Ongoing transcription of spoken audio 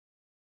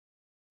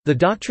The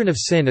doctrine of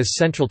sin is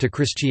central to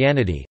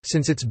Christianity,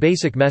 since its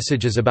basic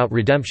message is about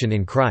redemption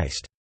in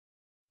Christ.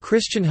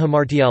 Christian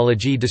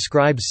hamartiology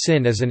describes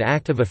sin as an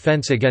act of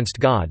offense against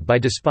God by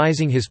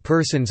despising his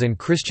persons and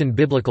Christian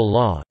biblical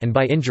law, and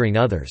by injuring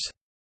others.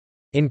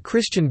 In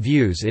Christian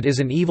views it is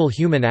an evil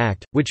human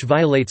act, which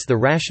violates the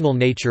rational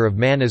nature of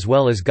man as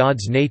well as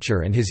God's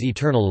nature and his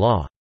eternal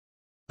law.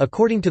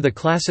 According to the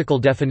classical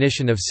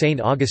definition of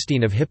St.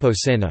 Augustine of Hippo,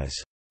 sin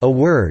is a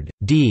word,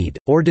 deed,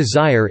 or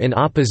desire in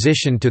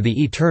opposition to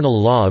the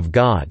eternal law of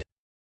God.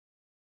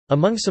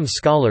 Among some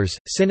scholars,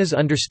 sin is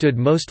understood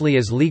mostly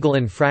as legal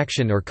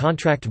infraction or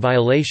contract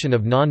violation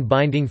of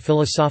non-binding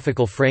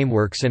philosophical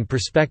frameworks and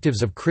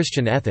perspectives of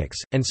Christian ethics,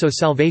 and so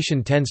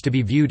salvation tends to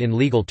be viewed in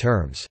legal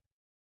terms.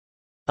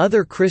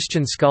 Other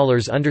Christian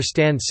scholars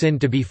understand sin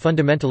to be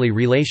fundamentally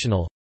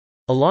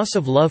relational—a loss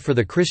of love for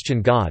the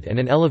Christian God and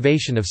an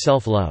elevation of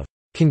self-love,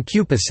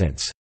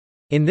 concupiscence,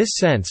 in this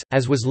sense,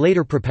 as was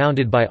later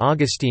propounded by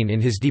Augustine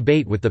in his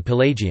debate with the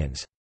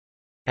Pelagians.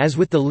 As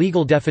with the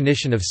legal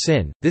definition of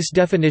sin, this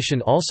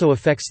definition also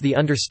affects the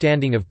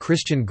understanding of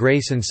Christian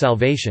grace and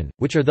salvation,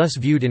 which are thus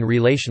viewed in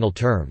relational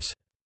terms.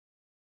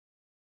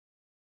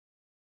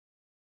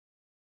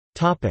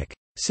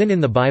 Sin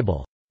in the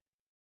Bible.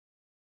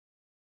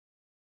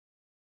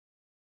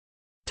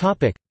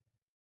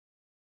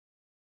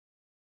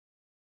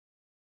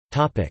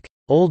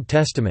 Old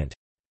Testament.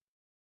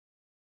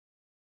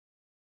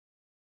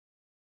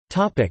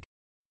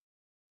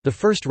 The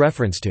first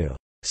reference to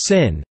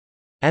sin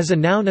as a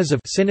noun is of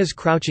sin is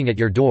crouching at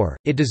your door,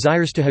 it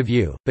desires to have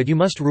you, but you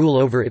must rule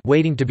over it,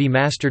 waiting to be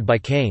mastered by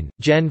Cain.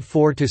 Gen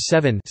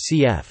 4-7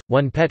 cf.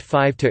 1 Pet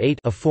 5-8,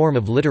 a form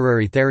of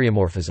literary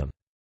theriomorphism.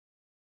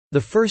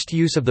 The first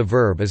use of the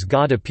verb is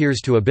God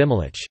appears to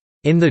Abimelech.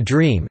 In the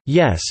dream,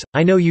 yes,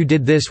 I know you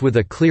did this with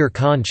a clear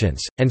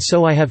conscience, and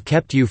so I have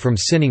kept you from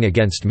sinning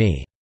against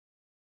me.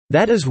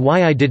 That is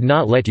why I did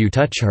not let you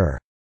touch her.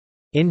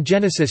 In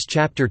Genesis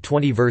chapter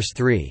 20 verse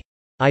 3.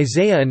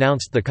 Isaiah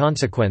announced the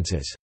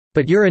consequences.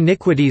 But your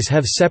iniquities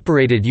have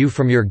separated you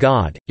from your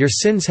God, your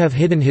sins have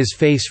hidden his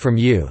face from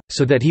you,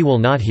 so that he will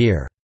not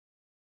hear.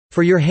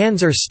 For your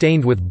hands are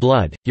stained with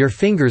blood, your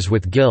fingers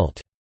with guilt.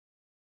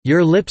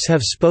 Your lips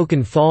have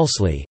spoken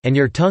falsely, and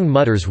your tongue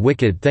mutters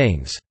wicked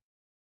things.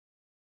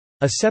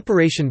 A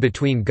separation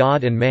between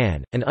God and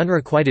man, an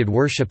unrequited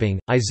worshipping.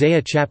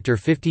 Isaiah chapter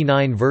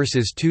 59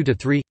 verses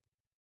 2-3.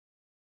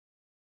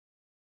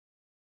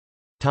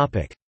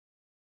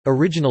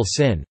 Original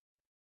sin.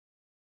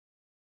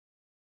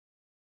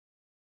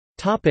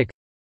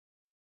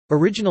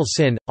 Original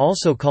sin,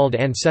 also called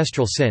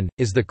ancestral sin,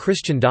 is the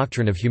Christian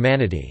doctrine of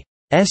humanity's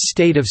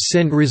state of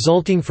sin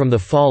resulting from the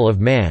fall of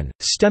man,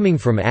 stemming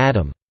from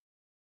Adam's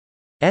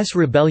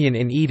rebellion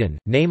in Eden,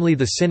 namely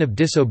the sin of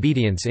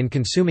disobedience in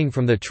consuming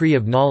from the tree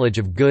of knowledge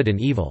of good and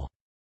evil.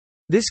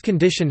 This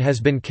condition has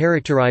been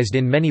characterized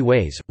in many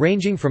ways,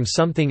 ranging from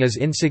something as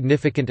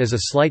insignificant as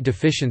a slight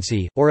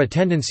deficiency, or a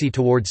tendency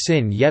toward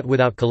sin yet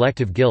without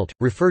collective guilt,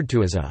 referred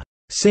to as a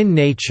sin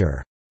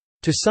nature,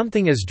 to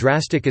something as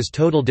drastic as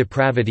total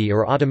depravity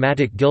or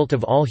automatic guilt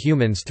of all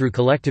humans through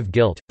collective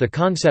guilt. The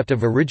concept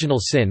of original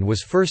sin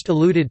was first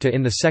alluded to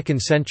in the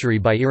 2nd century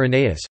by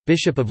Irenaeus,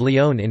 Bishop of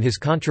Lyon, in his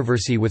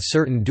controversy with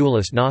certain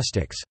dualist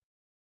Gnostics.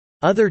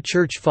 Other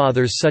church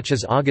fathers such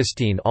as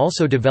Augustine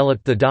also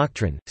developed the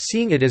doctrine,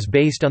 seeing it as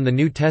based on the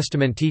New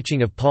Testament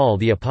teaching of Paul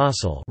the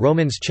Apostle,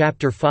 Romans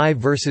chapter 5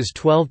 verses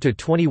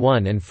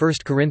 12-21 and 1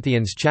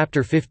 Corinthians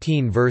chapter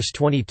 15 verse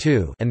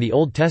 22, and the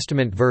Old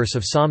Testament verse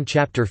of Psalm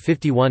chapter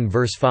 51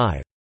 verse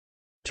 5.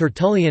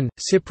 Tertullian,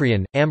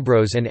 Cyprian,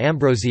 Ambrose and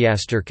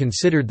Ambrosiaster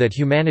considered that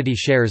humanity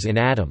shares in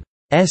Adam's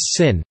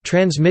sin,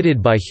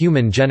 transmitted by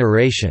human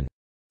generation.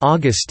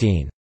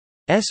 Augustine's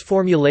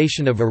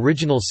formulation of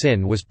original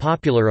sin was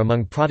popular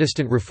among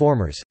Protestant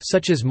reformers,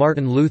 such as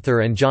Martin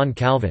Luther and John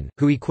Calvin,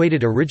 who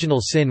equated original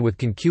sin with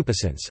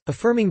concupiscence,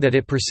 affirming that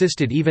it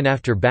persisted even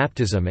after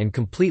baptism and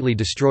completely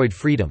destroyed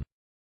freedom.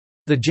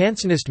 The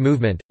Jansenist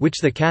movement, which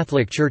the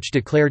Catholic Church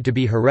declared to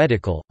be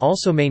heretical,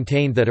 also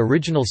maintained that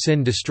original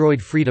sin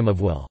destroyed freedom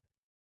of will.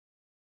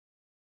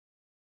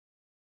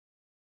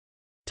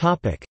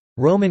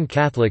 Roman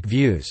Catholic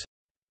views.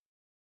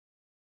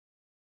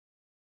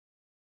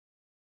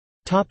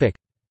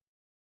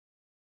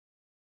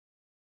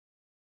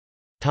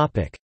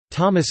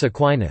 Thomas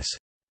Aquinas.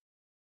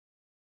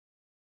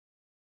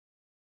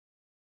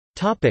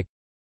 The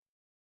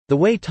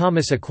way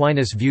Thomas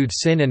Aquinas viewed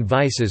sin and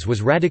vices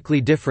was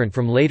radically different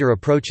from later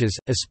approaches,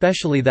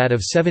 especially that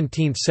of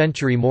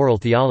 17th-century moral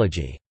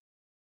theology.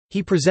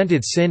 He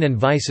presented sin and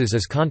vices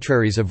as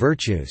contraries of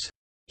virtues.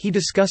 He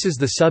discusses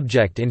the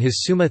subject in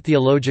his Summa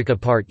Theologica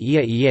Part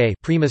Ia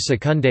Prima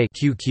Secundae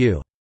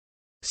QQ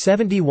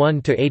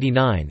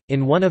 71-89.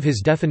 In one of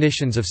his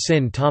definitions of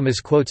sin,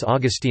 Thomas quotes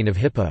Augustine of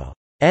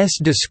Hippo's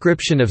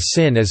description of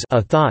sin as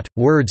a thought,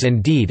 words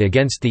and deed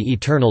against the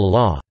eternal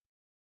law.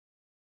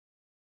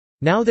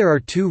 Now there are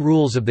two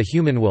rules of the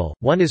human will,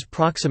 one is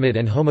proximate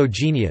and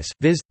homogeneous,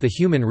 viz., the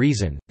human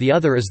reason, the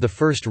other is the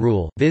first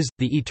rule, viz.,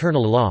 the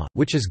eternal law,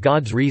 which is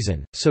God's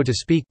reason, so to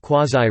speak,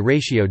 quasi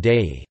ratio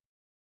Dei.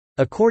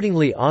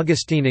 Accordingly,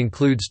 Augustine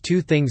includes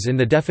two things in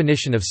the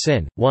definition of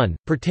sin, one,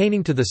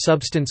 pertaining to the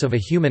substance of a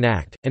human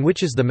act, and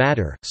which is the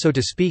matter, so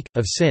to speak,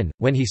 of sin,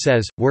 when he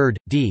says, word,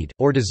 deed,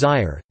 or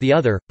desire, the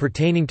other,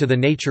 pertaining to the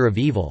nature of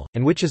evil,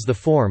 and which is the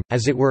form,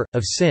 as it were,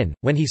 of sin,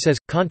 when he says,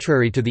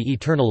 contrary to the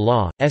eternal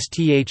law,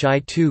 Sthi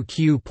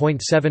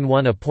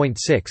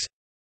 2q.71a.6.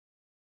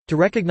 To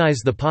recognize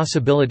the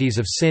possibilities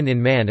of sin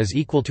in man is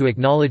equal to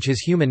acknowledge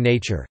his human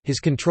nature, his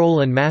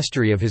control and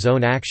mastery of his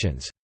own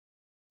actions.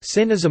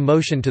 Sin is a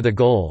motion to the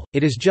goal,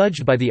 it is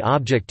judged by the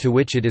object to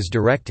which it is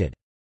directed.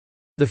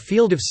 The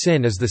field of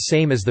sin is the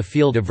same as the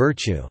field of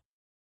virtue.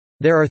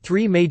 There are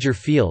three major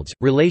fields: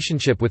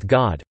 relationship with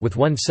God, with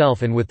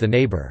oneself and with the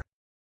neighbor.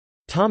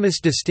 Thomas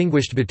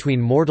distinguished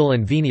between mortal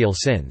and venial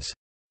sins.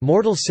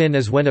 Mortal sin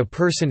is when a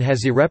person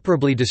has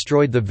irreparably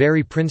destroyed the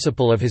very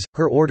principle of his,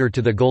 her order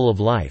to the goal of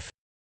life.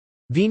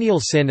 Venial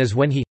sin is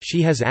when he,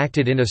 she has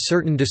acted in a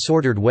certain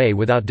disordered way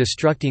without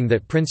destructing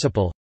that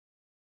principle.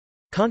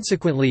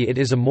 Consequently it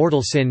is a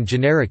mortal sin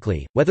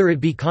generically, whether it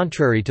be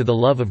contrary to the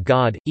love of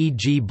God,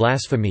 e.g.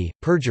 blasphemy,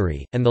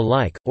 perjury, and the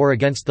like, or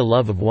against the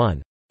love of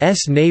one's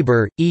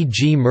neighbor,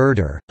 e.g.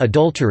 murder,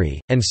 adultery,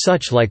 and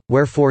such like,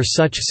 wherefore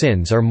such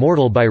sins are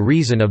mortal by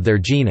reason of their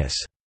genus.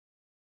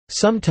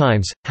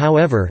 Sometimes,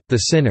 however, the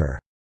sinner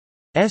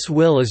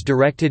will is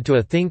directed to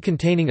a thing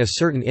containing a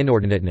certain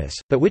inordinateness,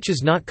 but which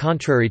is not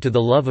contrary to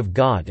the love of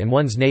God and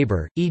one's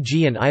neighbor,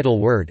 e.g. an idle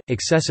word,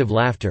 excessive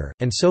laughter,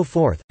 and so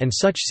forth, and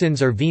such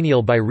sins are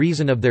venial by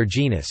reason of their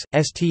genus,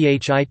 Sthi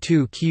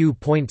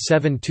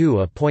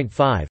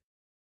 2q.72a.5.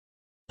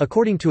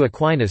 According to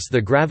Aquinas,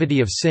 the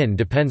gravity of sin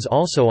depends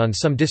also on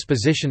some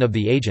disposition of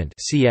the agent,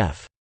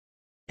 cf.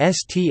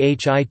 Sthi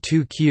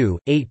 2q.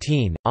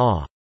 18,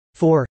 a.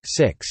 4,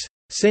 6.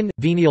 Sin,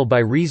 venial by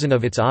reason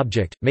of its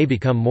object, may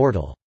become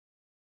mortal.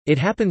 It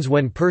happens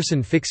when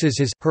person fixes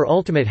his, her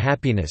ultimate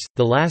happiness,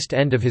 the last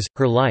end of his,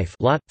 her life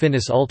lot,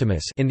 finis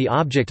ultimus, in the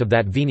object of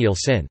that venial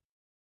sin.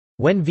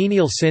 When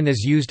venial sin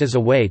is used as a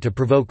way to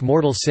provoke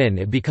mortal sin,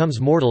 it becomes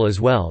mortal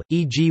as well,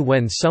 e.g.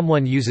 when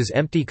someone uses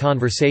empty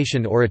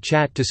conversation or a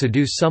chat to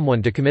seduce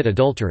someone to commit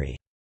adultery.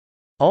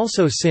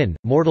 Also sin,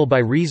 mortal by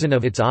reason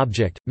of its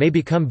object, may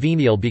become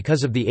venial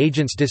because of the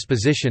agent's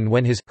disposition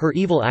when his, her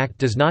evil act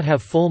does not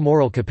have full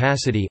moral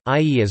capacity,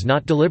 i.e. is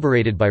not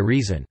deliberated by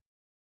reason.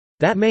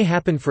 That may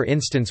happen for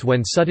instance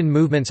when sudden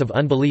movements of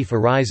unbelief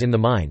arise in the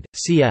mind,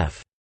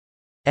 cf.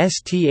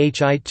 Sthi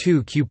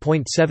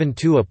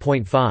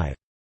 2q.72a.5.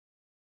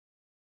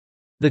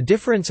 The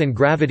difference and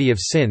gravity of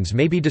sins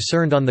may be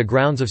discerned on the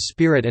grounds of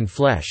spirit and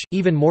flesh,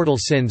 even mortal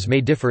sins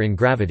may differ in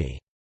gravity.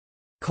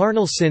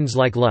 Carnal sins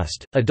like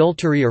lust,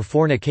 adultery or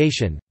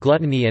fornication,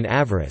 gluttony and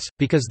avarice,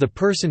 because the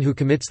person who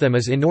commits them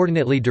is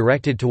inordinately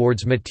directed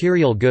towards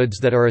material goods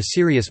that are a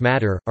serious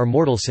matter, are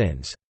mortal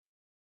sins.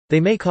 They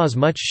may cause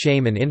much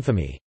shame and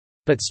infamy.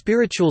 But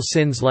spiritual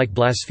sins like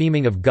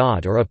blaspheming of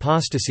God or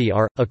apostasy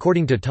are,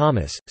 according to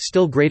Thomas,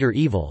 still greater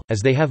evil, as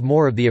they have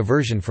more of the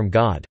aversion from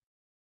God.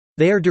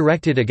 They are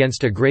directed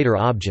against a greater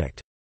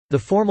object. The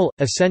formal,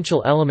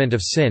 essential element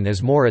of sin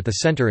is more at the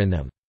center in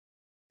them.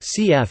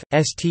 Cf.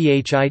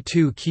 Sthi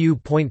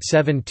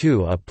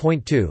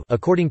 2q.72a.2.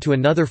 According to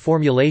another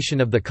formulation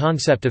of the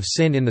concept of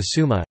sin in the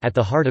Summa, at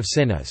the heart of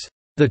sin is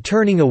the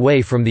turning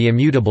away from the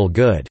immutable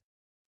good,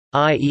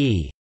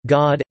 i.e.,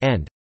 God,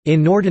 and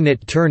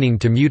inordinate turning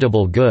to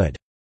mutable good,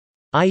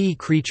 i.e.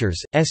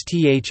 creatures,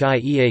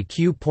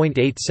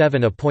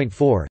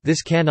 Sthieaq.87a.4.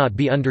 This cannot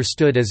be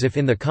understood as if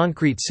in the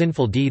concrete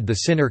sinful deed the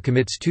sinner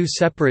commits two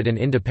separate and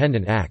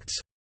independent acts.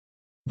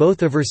 Both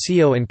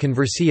aversio and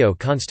conversio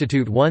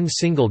constitute one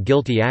single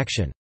guilty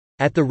action.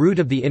 At the root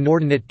of the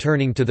inordinate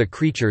turning to the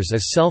creatures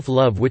is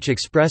self-love, which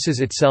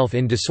expresses itself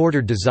in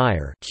disordered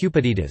desire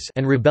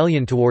and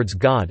rebellion towards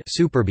God.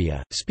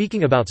 Superbia.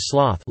 Speaking about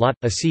sloth,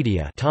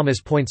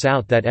 Thomas points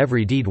out that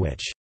every deed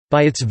which,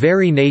 by its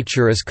very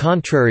nature is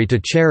contrary to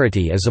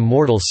charity, is a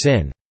mortal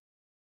sin.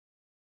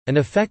 An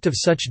effect of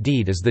such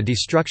deed is the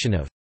destruction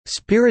of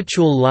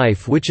spiritual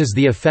life, which is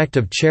the effect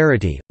of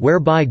charity,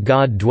 whereby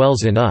God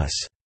dwells in us.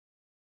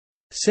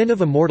 Sin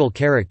of a mortal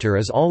character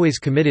is always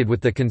committed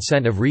with the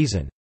consent of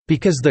reason,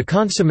 because the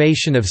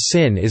consummation of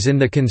sin is in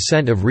the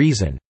consent of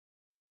reason.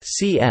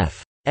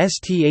 Cf.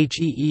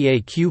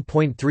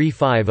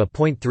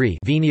 Stheeaq.35a.3.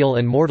 Venial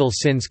and mortal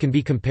sins can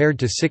be compared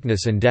to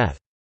sickness and death.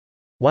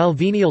 While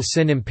venial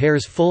sin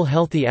impairs full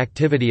healthy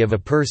activity of a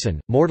person,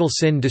 mortal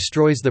sin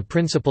destroys the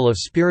principle of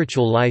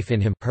spiritual life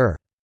in him, her.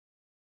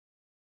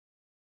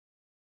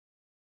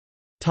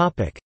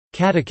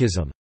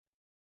 Catechism.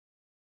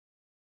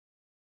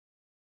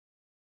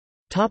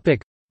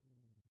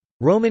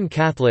 Roman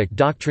Catholic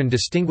doctrine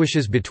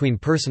distinguishes between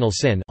personal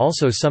sin,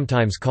 also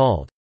sometimes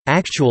called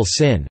actual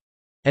sin,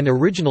 and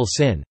original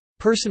sin.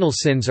 Personal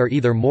sins are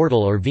either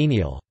mortal or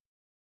venial.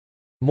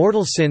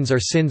 Mortal sins are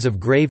sins of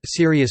grave,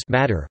 serious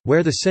matter,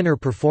 where the sinner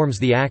performs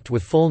the act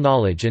with full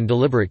knowledge and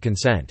deliberate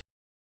consent.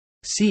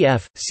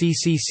 Cf.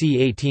 CCC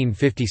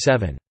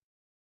 1857.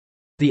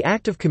 The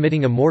act of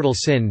committing a mortal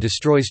sin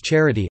destroys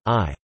charity,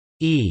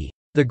 i.e.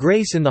 the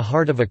grace in the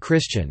heart of a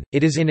Christian,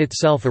 it is in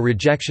itself a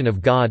rejection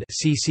of God.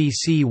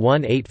 CCC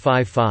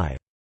 1855.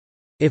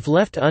 If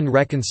left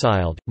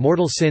unreconciled,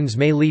 mortal sins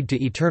may lead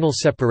to eternal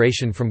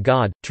separation from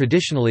God,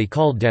 traditionally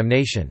called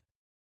damnation.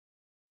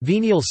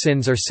 Venial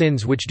sins are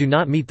sins which do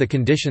not meet the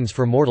conditions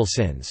for mortal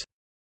sins.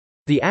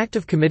 The act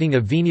of committing a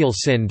venial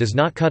sin does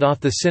not cut off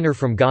the sinner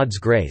from God's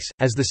grace,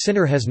 as the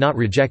sinner has not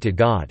rejected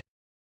God.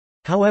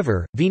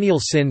 However, venial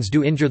sins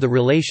do injure the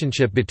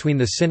relationship between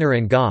the sinner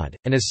and God,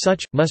 and as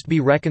such, must be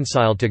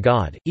reconciled to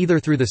God, either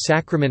through the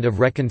sacrament of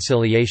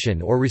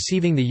reconciliation or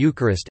receiving the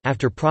Eucharist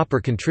after proper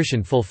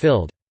contrition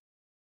fulfilled.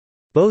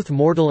 Both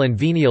mortal and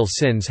venial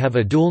sins have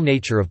a dual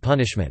nature of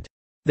punishment.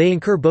 They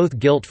incur both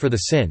guilt for the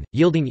sin,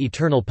 yielding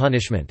eternal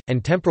punishment,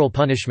 and temporal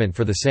punishment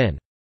for the sin.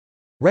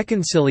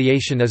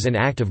 Reconciliation is an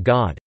act of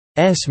God's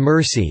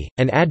mercy,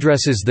 and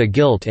addresses the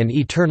guilt and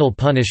eternal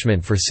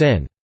punishment for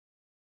sin.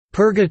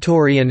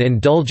 Purgatory and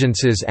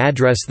indulgences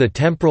address the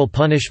temporal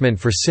punishment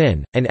for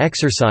sin, an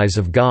exercise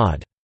of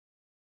God's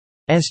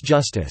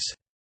justice.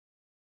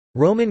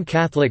 Roman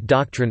Catholic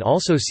doctrine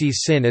also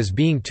sees sin as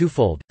being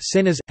twofold.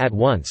 Sin is, at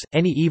once,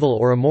 any evil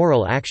or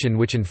immoral action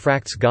which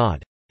infracts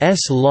God's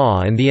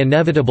law and the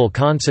inevitable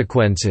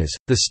consequences,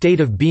 the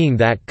state of being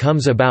that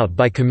comes about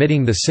by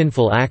committing the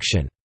sinful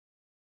action.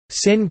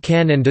 Sin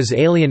can and does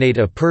alienate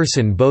a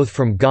person both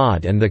from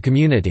God and the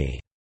community.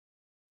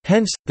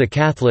 Hence, the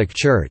Catholic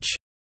Church's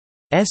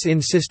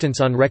insistence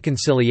on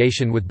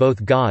reconciliation with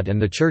both God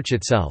and the Church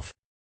itself.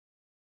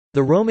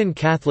 The Roman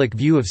Catholic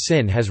view of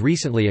sin has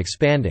recently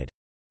expanded.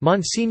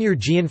 Monsignor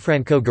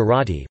Gianfranco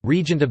Garatti,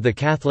 regent of the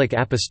Catholic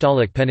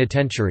Apostolic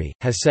Penitentiary,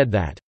 has said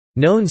that,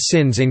 "...known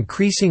sins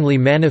increasingly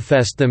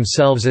manifest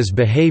themselves as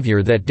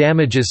behavior that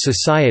damages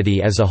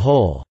society as a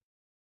whole,"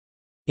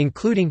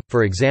 including,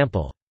 for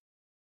example,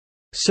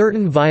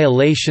 certain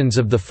violations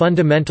of the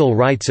fundamental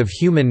rights of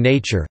human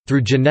nature,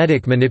 through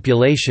genetic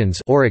manipulations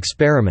or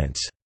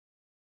experiments,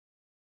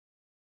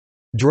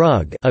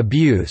 drug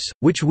abuse,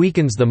 which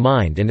weakens the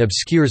mind and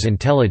obscures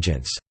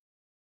intelligence,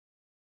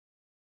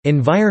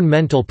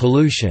 environmental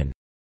pollution,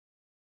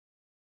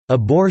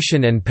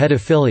 abortion and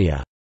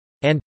pedophilia,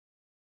 and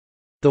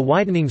the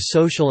widening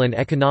social and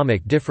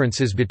economic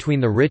differences between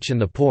the rich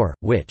and the poor,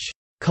 which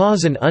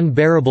cause an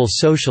unbearable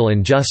social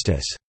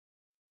injustice,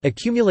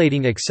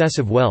 accumulating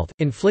excessive wealth,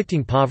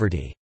 inflicting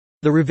poverty.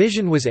 The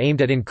revision was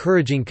aimed at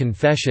encouraging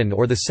confession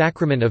or the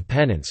sacrament of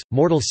penance.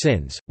 Mortal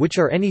sins, which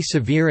are any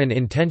severe and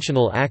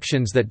intentional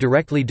actions that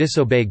directly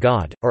disobey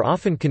God, are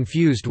often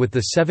confused with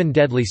the 7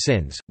 deadly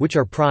sins, which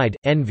are pride,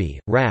 envy,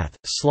 wrath,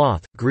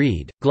 sloth,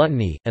 greed,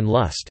 gluttony, and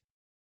lust.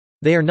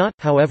 They are not,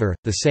 however,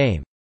 the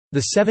same.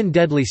 The 7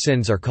 deadly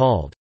sins are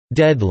called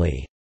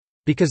deadly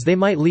because they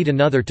might lead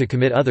another to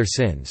commit other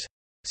sins.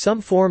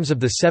 Some forms of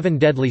the 7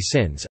 deadly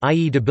sins,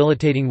 i.e.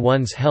 debilitating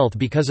one's health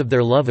because of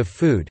their love of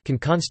food, can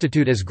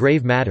constitute as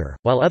grave matter,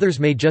 while others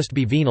may just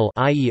be venal,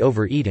 i.e.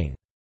 overeating.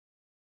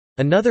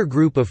 Another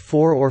group of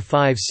 4 or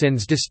 5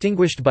 sins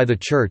distinguished by the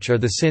Church are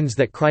the sins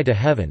that cry to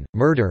heaven: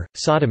 murder,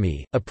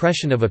 sodomy,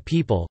 oppression of a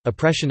people,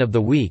 oppression of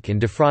the weak,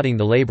 and defrauding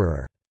the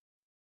laborer.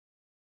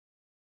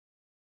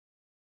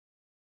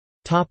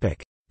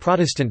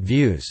 Protestant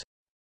views.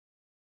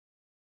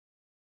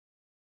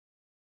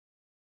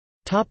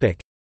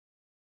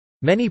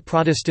 Many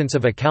Protestants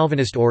of a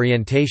Calvinist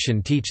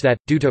orientation teach that,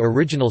 due to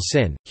original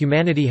sin,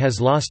 humanity has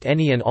lost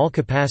any and all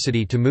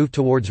capacity to move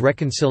towards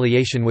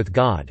reconciliation with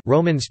God.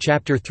 Romans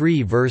chapter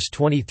 3 verse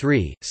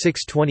 23,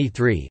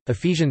 6:23,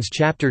 Ephesians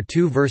chapter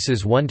 2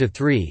 verses 1 to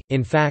 3.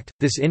 In fact,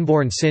 this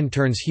inborn sin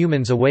turns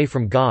humans away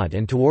from God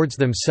and towards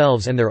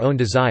themselves and their own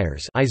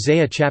desires.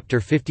 Isaiah chapter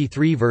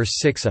 53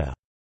 verse 6a.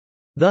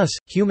 Thus,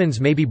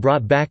 humans may be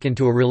brought back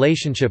into a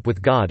relationship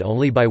with God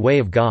only by way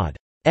of God's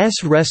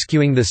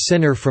rescuing the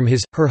sinner from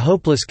her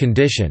hopeless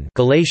condition.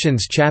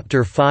 Galatians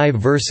chapter 5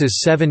 verses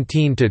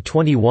 17 to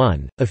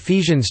 21,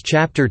 Ephesians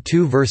chapter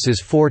 2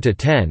 verses 4 to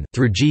 10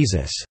 through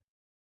Jesus.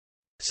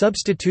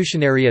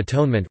 Substitutionary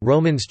atonement.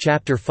 Romans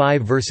chapter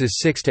 5 verses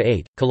 6 to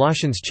 8,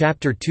 Colossians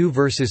chapter 2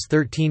 verses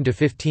 13 to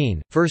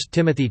 15, 1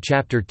 Timothy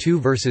chapter 2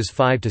 verses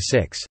 5 to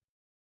 6.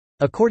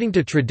 According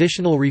to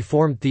traditional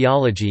Reformed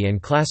theology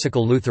and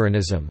classical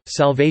Lutheranism,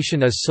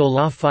 salvation is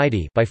sola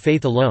fide, by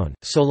faith alone,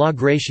 sola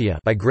gratia,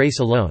 by grace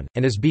alone,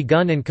 and is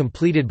begun and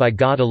completed by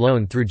God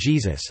alone through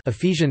Jesus.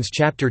 Ephesians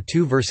chapter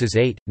 2 verses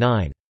 8,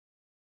 9.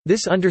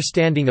 This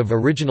understanding of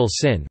original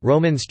sin,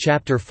 Romans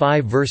chapter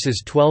 5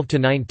 verses 12 to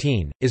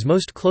 19, is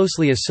most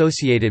closely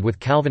associated with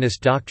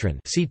Calvinist doctrine,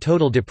 see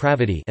total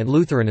depravity, and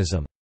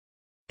Lutheranism.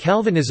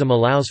 Calvinism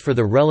allows for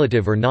the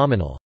relative or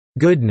nominal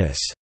goodness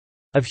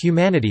of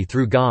humanity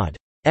through God's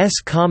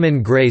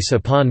common grace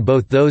upon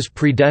both those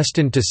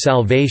predestined to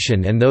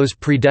salvation and those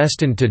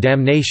predestined to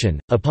damnation,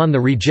 upon the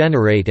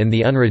regenerate and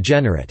the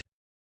unregenerate.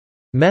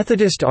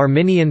 Methodist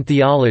Arminian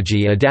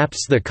theology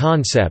adapts the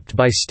concept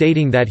by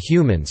stating that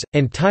humans,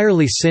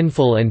 entirely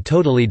sinful and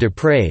totally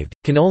depraved,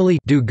 can only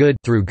do good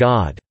through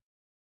God's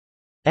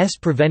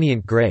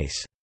prevenient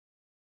grace.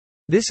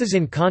 This is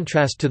in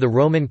contrast to the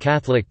Roman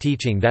Catholic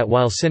teaching that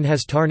while sin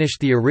has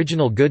tarnished the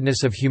original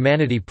goodness of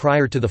humanity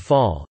prior to the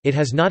fall, it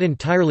has not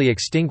entirely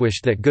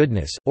extinguished that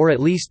goodness, or at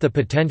least the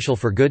potential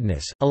for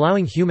goodness,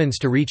 allowing humans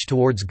to reach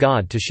towards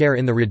God to share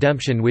in the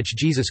redemption which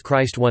Jesus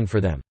Christ won for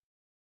them.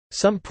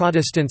 Some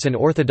Protestants and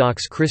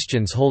Orthodox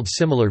Christians hold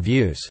similar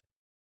views.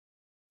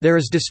 There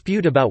is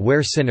dispute about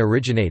where sin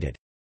originated.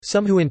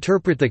 Some who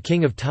interpret the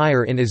king of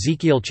Tyre in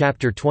Ezekiel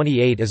chapter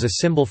 28 as a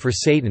symbol for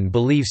Satan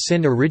believe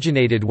sin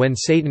originated when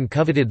Satan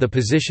coveted the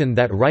position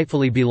that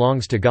rightfully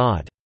belongs to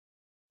God.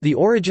 The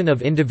origin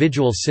of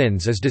individual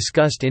sins is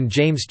discussed in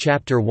James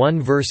chapter 1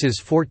 verses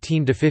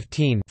 14 to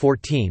 15.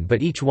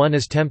 But each one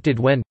is tempted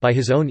when, by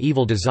his own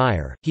evil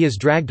desire, he is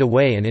dragged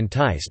away and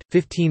enticed.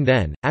 15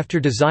 Then, after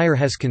desire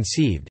has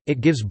conceived,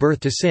 it gives birth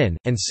to sin,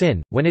 and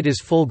sin, when it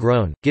is full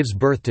grown, gives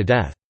birth to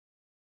death.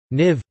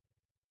 Niv.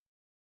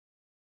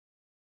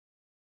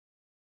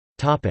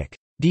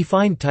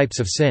 Defined types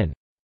of sin.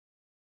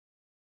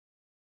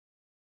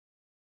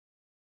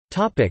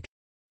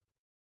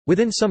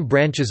 Within some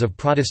branches of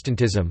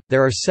Protestantism,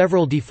 there are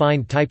several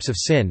defined types of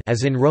sin,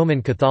 as in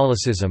Roman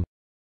Catholicism.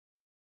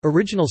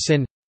 Original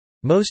sin.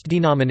 Most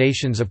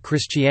denominations of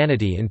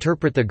Christianity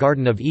interpret the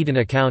Garden of Eden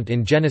account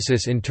in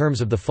Genesis in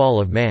terms of the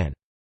fall of man.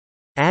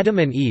 Adam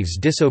and Eve's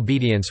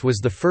disobedience was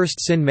the first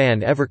sin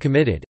man ever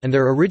committed, and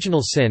their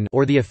original sin,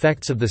 or the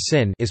effects of the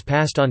sin, is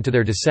passed on to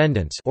their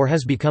descendants or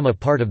has become a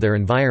part of their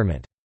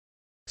environment.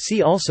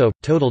 See also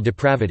total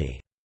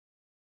depravity.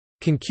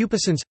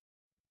 Concupiscence.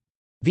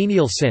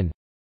 Venial sin.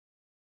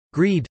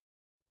 Greed.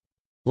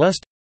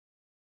 Lust.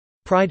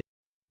 Pride.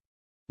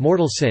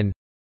 Mortal sin.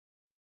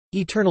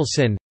 Eternal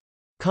sin,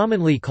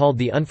 commonly called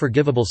the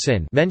unforgivable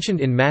sin,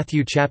 mentioned in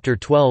Matthew chapter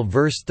 12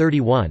 verse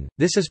 31.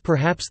 This is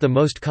perhaps the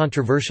most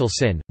controversial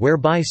sin,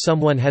 whereby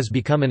someone has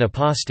become an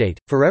apostate,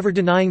 forever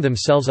denying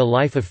themselves a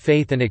life of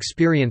faith and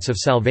experience of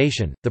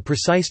salvation. The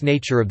precise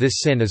nature of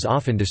this sin is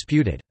often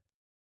disputed.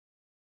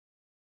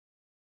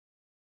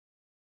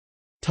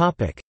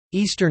 Topic: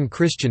 Eastern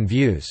Christian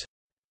views.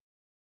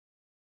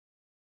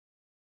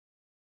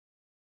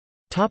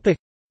 Topic: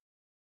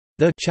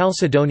 The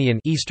Chalcedonian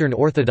Eastern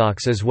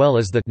Orthodox as well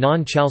as the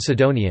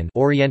non-Chalcedonian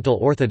Oriental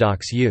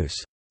Orthodox use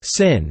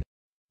sin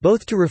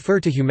both to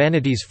refer to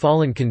humanity's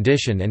fallen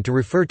condition and to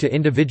refer to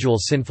individual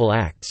sinful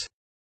acts.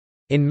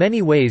 In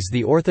many ways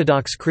the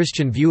Orthodox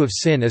Christian view of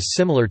sin is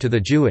similar to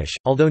the Jewish,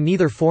 although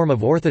neither form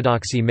of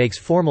orthodoxy makes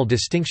formal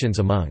distinctions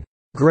among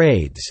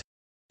grades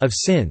of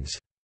sins.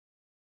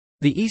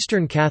 The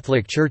Eastern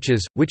Catholic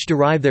Churches, which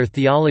derive their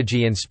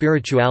theology and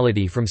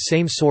spirituality from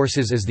same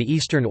sources as the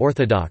Eastern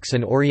Orthodox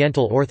and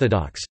Oriental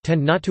Orthodox,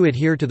 tend not to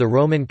adhere to the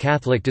Roman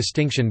Catholic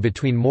distinction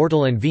between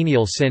mortal and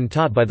venial sin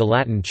taught by the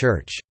Latin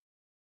Church.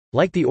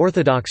 Like the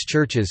Orthodox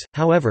churches,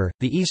 however,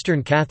 the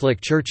Eastern Catholic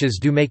Churches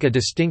do make a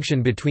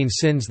distinction between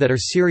sins that are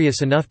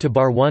serious enough to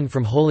bar one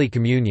from Holy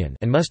Communion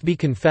and must be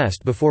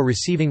confessed before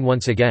receiving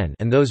once again,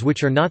 and those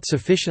which are not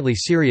sufficiently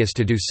serious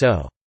to do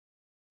so.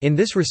 In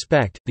this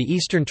respect, the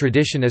Eastern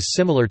tradition is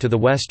similar to the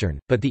Western,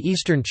 but the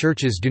Eastern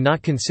churches do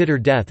not consider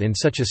death in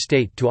such a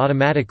state to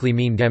automatically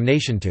mean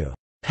damnation to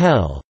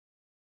hell.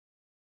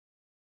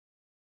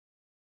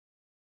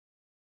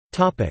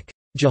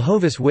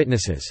 Jehovah's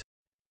Witnesses.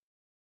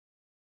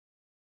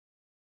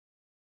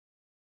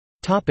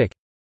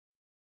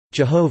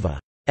 Jehovah's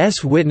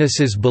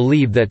Witnesses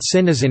believe that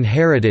sin is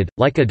inherited,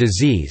 like a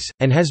disease,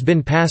 and has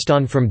been passed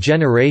on from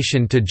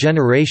generation to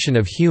generation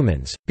of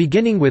humans,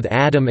 beginning with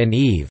Adam and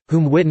Eve,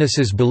 whom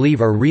witnesses believe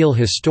are real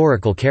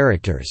historical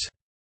characters.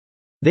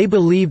 They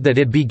believe that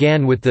it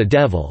began with the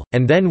devil,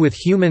 and then with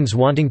humans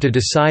wanting to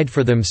decide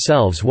for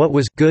themselves what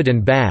was good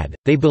and bad.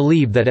 They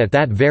believe that at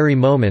that very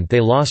moment they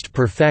lost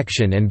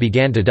perfection and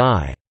began to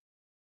die.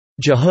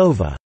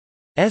 Jehovah's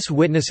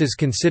Witnesses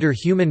consider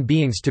human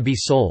beings to be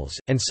souls,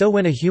 and so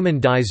when a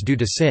human dies due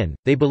to sin,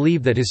 they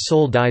believe that his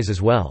soul dies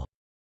as well.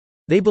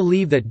 They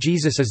believe that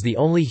Jesus is the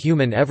only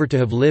human ever to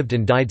have lived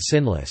and died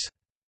sinless.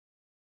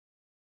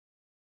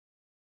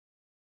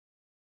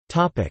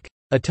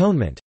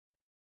 Atonement.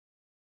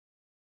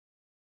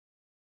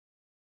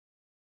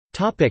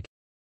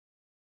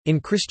 In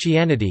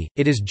Christianity,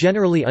 it is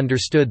generally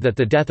understood that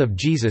the death of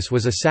Jesus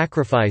was a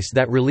sacrifice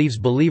that relieves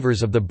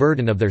believers of the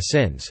burden of their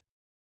sins.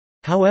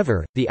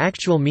 However, the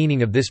actual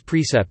meaning of this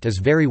precept is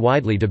very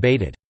widely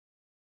debated.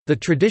 The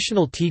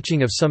traditional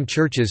teaching of some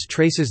churches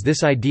traces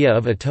this idea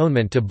of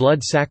atonement to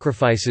blood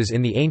sacrifices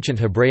in the ancient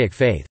Hebraic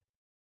faith.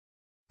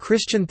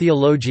 Christian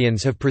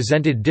theologians have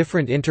presented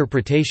different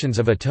interpretations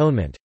of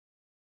atonement.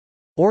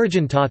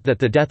 Origen taught that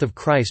the death of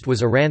Christ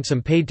was a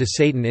ransom paid to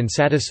Satan in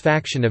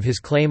satisfaction of his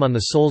claim on the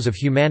souls of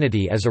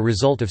humanity as a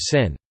result of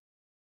sin.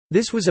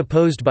 This was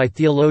opposed by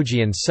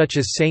theologians such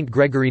as Saint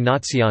Gregory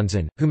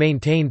Nazianzen, who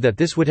maintained that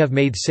this would have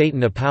made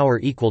Satan a power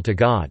equal to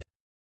God.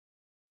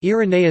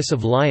 Irenaeus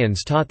of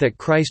Lyons taught that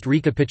Christ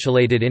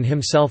recapitulated in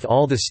himself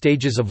all the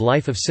stages of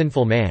life of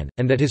sinful man,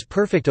 and that his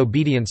perfect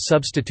obedience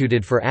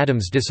substituted for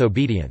Adam's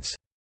disobedience.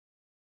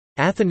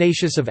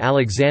 Athanasius of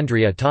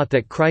Alexandria taught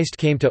that Christ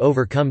came to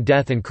overcome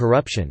death and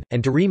corruption,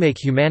 and to remake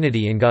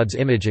humanity in God's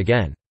image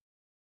again.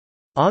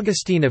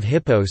 Augustine of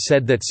Hippo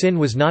said that sin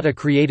was not a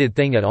created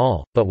thing at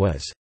all, but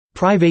was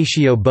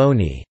privatio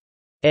boni,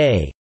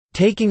 a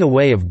taking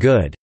away of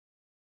good.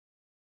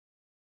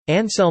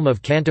 Anselm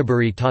of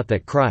Canterbury taught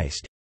that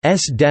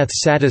Christ's death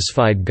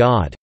satisfied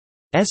God's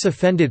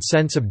offended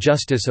sense of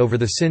justice over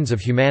the sins of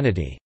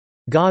humanity.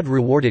 God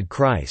rewarded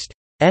Christ's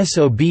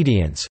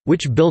obedience,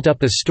 which built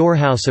up a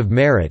storehouse of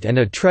merit and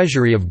a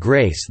treasury of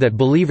grace that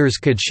believers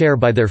could share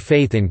by their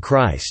faith in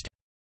Christ.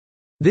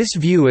 This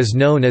view is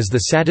known as the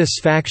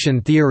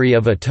satisfaction theory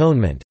of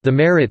atonement, the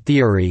merit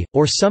theory,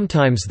 or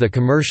sometimes the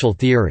commercial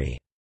theory.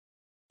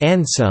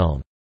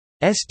 Anselm's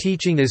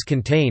teaching is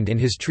contained in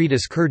his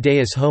treatise Cur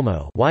Deus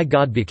Homo, Why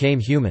God Became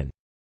Human.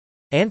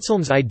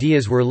 Anselm's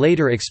ideas were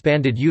later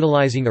expanded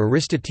utilizing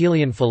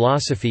Aristotelian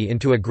philosophy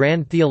into a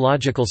grand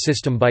theological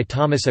system by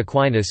Thomas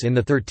Aquinas in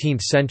the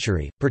 13th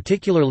century,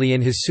 particularly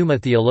in his Summa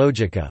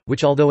Theologica,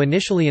 which although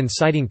initially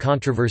inciting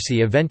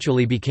controversy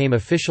eventually became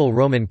official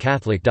Roman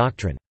Catholic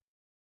doctrine.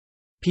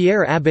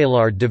 Pierre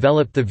Abélard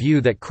developed the view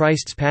that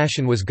Christ's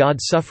passion was God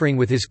suffering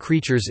with his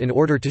creatures in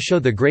order to show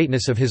the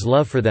greatness of his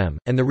love for them,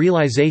 and the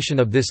realization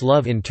of this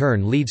love in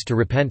turn leads to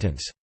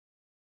repentance.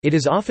 It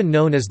is often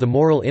known as the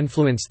moral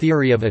influence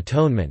theory of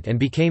atonement and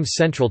became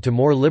central to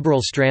more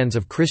liberal strands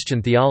of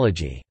Christian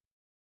theology.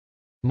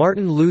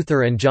 Martin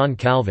Luther and John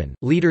Calvin,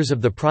 leaders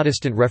of the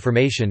Protestant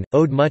Reformation,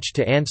 owed much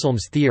to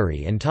Anselm's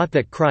theory and taught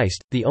that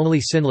Christ, the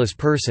only sinless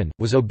person,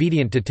 was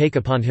obedient to take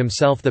upon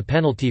himself the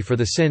penalty for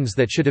the sins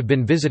that should have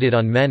been visited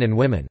on men and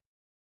women.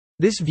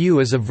 This view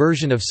is a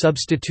version of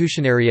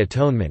substitutionary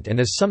atonement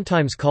and is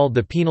sometimes called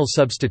the penal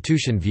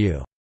substitution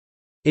view.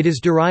 It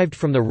is derived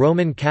from the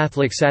Roman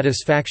Catholic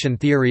satisfaction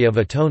theory of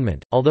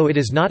atonement, although it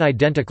is not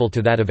identical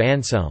to that of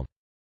Anselm.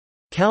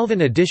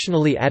 Calvin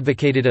additionally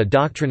advocated a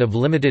doctrine of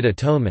limited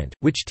atonement,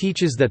 which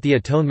teaches that the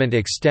atonement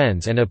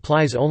extends and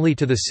applies only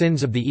to the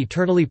sins of the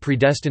eternally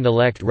predestined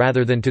elect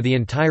rather than to the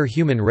entire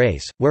human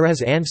race,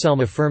 whereas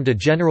Anselm affirmed a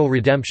general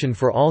redemption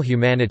for all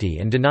humanity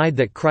and denied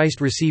that Christ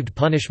received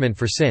punishment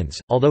for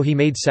sins, although he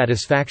made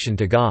satisfaction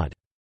to God.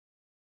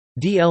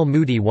 D. L.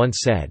 Moody once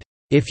said,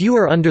 "If you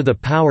are under the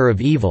power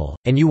of evil,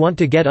 and you want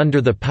to get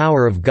under the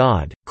power of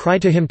God, cry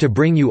to him to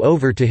bring you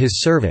over to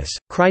his service,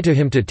 cry to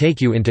him to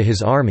take you into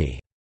his army.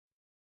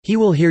 He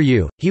will hear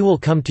you, he will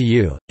come to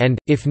you, and,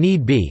 if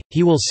need be,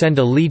 he will send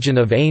a legion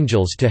of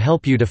angels to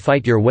help you to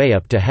fight your way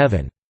up to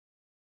heaven.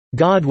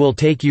 God will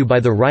take you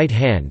by the right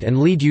hand and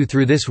lead you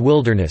through this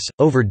wilderness,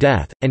 over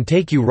death, and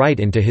take you right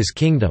into his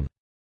kingdom.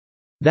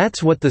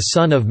 That's what the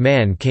Son of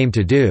Man came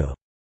to do.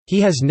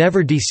 He has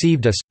never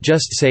deceived us,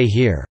 just say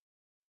here,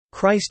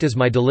 'Christ is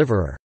my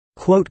deliverer.'"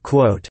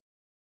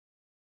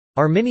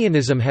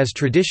 Arminianism has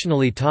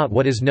traditionally taught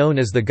what is known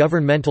as the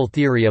governmental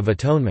theory of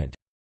atonement.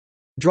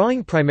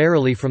 Drawing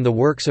primarily from the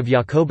works of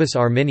Jacobus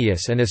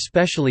Arminius and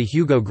especially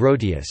Hugo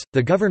Grotius,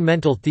 the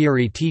governmental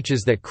theory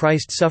teaches that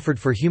Christ suffered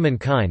for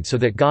humankind so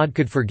that God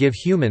could forgive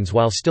humans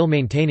while still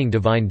maintaining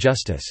divine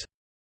justice.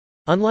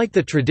 Unlike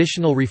the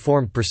traditional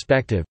Reformed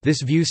perspective,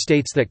 this view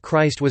states that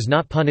Christ was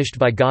not punished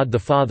by God the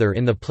Father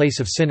in the place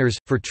of sinners,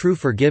 for true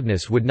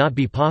forgiveness would not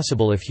be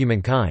possible if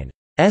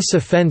humankind's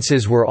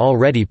offenses were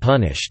already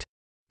punished.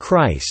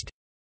 Christ's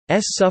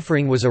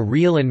suffering was a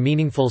real and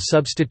meaningful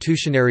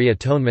substitutionary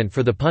atonement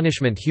for the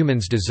punishment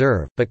humans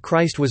deserve, but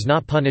Christ was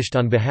not punished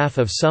on behalf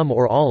of some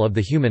or all of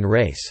the human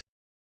race.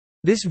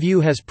 This view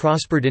has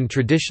prospered in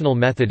traditional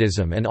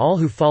Methodism and all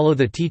who follow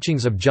the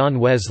teachings of John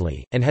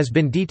Wesley, and has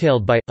been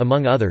detailed by,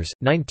 among others,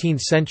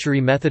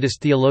 19th-century Methodist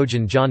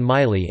theologian John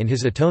Miley in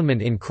his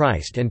Atonement in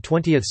Christ and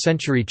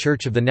 20th-century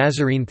Church of the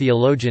Nazarene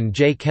theologian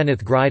J.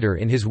 Kenneth Grider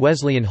in his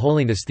Wesleyan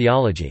Holiness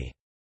Theology.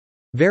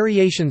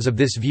 Variations of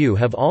this view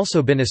have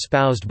also been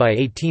espoused by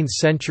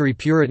 18th-century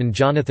Puritan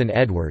Jonathan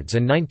Edwards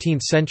and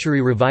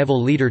 19th-century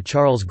Revival leader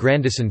Charles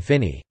Grandison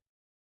Finney.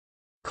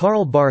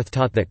 Karl Barth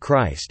taught that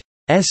Christ's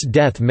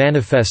death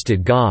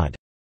manifested God's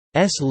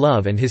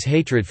love and his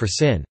hatred for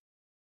sin.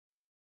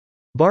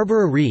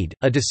 Barbara Reed,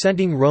 a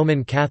dissenting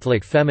Roman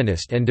Catholic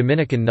feminist and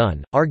Dominican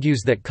nun,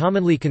 argues that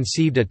commonly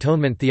conceived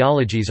atonement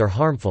theologies are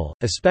harmful,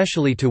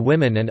 especially to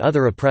women and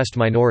other oppressed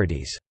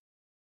minorities.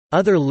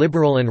 Other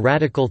liberal and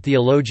radical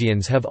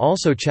theologians have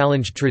also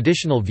challenged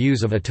traditional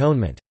views of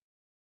atonement.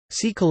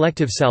 See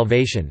collective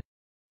salvation.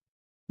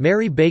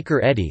 Mary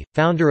Baker Eddy,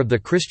 founder of the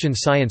Christian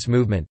Science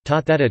movement,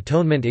 taught that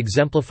atonement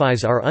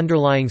exemplifies our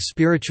underlying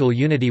spiritual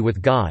unity with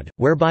God,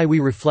 whereby we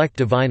reflect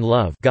divine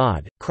love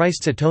God.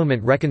 Christ's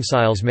atonement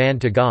reconciles man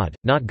to God,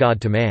 not God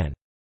to man.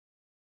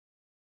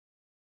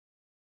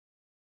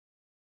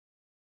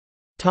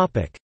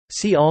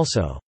 See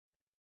also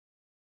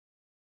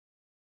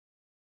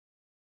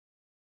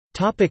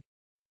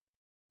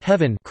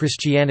Heaven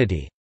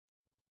Christianity,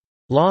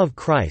 Law of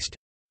Christ,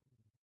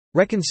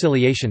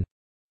 Reconciliation,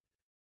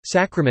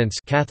 Sacraments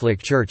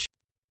Catholic Church.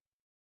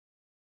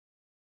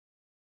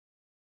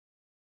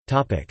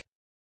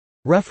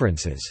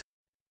 References.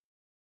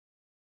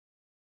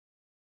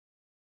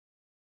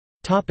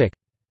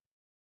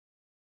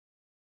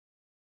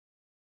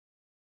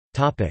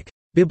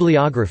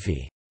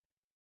 Bibliography.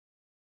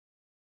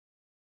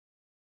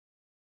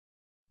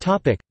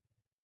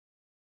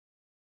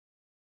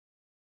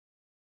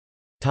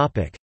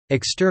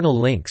 External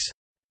links.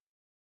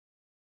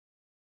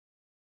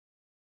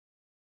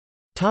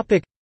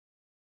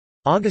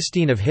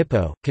 Augustine of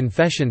Hippo,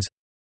 Confessions.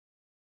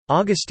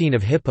 Augustine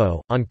of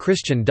Hippo, on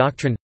Christian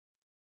Doctrine.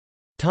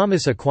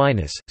 Thomas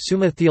Aquinas,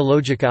 Summa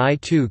Theologica I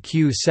 2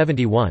 Q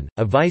 71,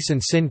 A Vice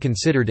and Sin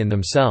Considered in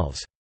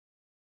Themselves.